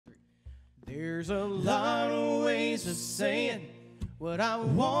There's a lot of ways of saying what I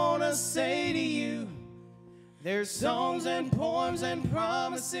want to say to you. There's songs and poems and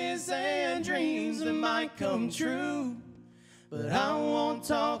promises and dreams that might come true. But I won't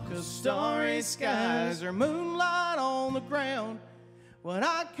talk of starry skies or moonlight on the ground. When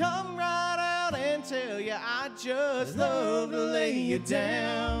I come right out and tell you I just love to lay you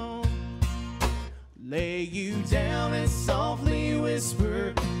down. Lay you down and softly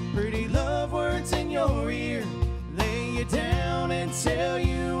whisper pretty love words in your ear. Lay you down and tell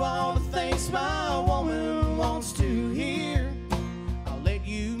you all the things my woman wants to hear. I'll let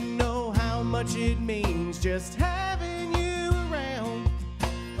you know how much it means just having you around.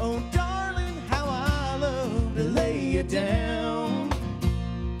 Oh darling, how I love to lay you down.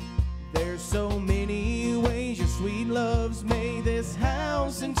 There's so many ways your sweet love's made this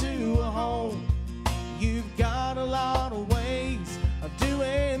house into a home. You've got a lot of ways of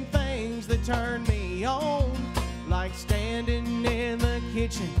doing things that turn me on, like standing in the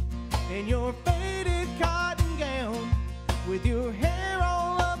kitchen in your faded cotton gown with your hair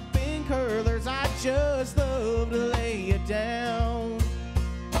all up in curlers. I just love to lay you down.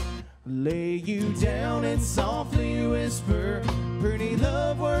 Lay you down and softly whisper pretty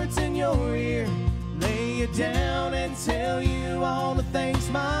love words in your ear. Lay you down and tell you all the things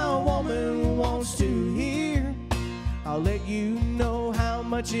my woman wants to hear. I'll let you know how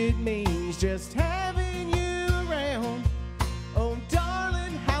much it means just having you around. Oh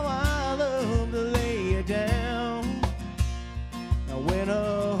darling, how I love to lay you down. Now when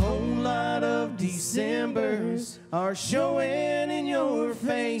a whole lot of Decembers are showing in your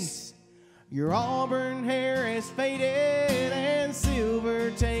face, your auburn hair is faded and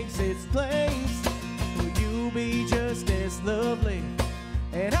silver takes its place. Well, you'll be just as lovely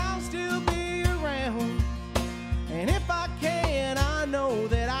and I'll still be around. And if I can, I know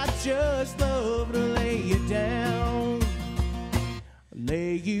that I just love to lay you down.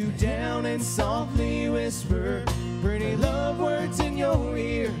 Lay you down and softly whisper pretty love words in your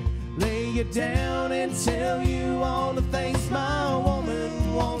ear. Lay you down and tell you all the things my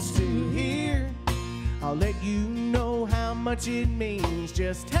woman wants to hear. I'll let you know how much it means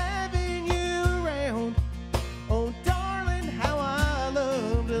just having you around. Oh darling, how I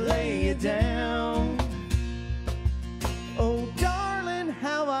love to lay you down. Oh darling,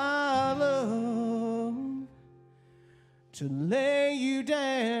 how I love to lay you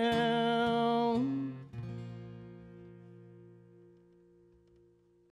down.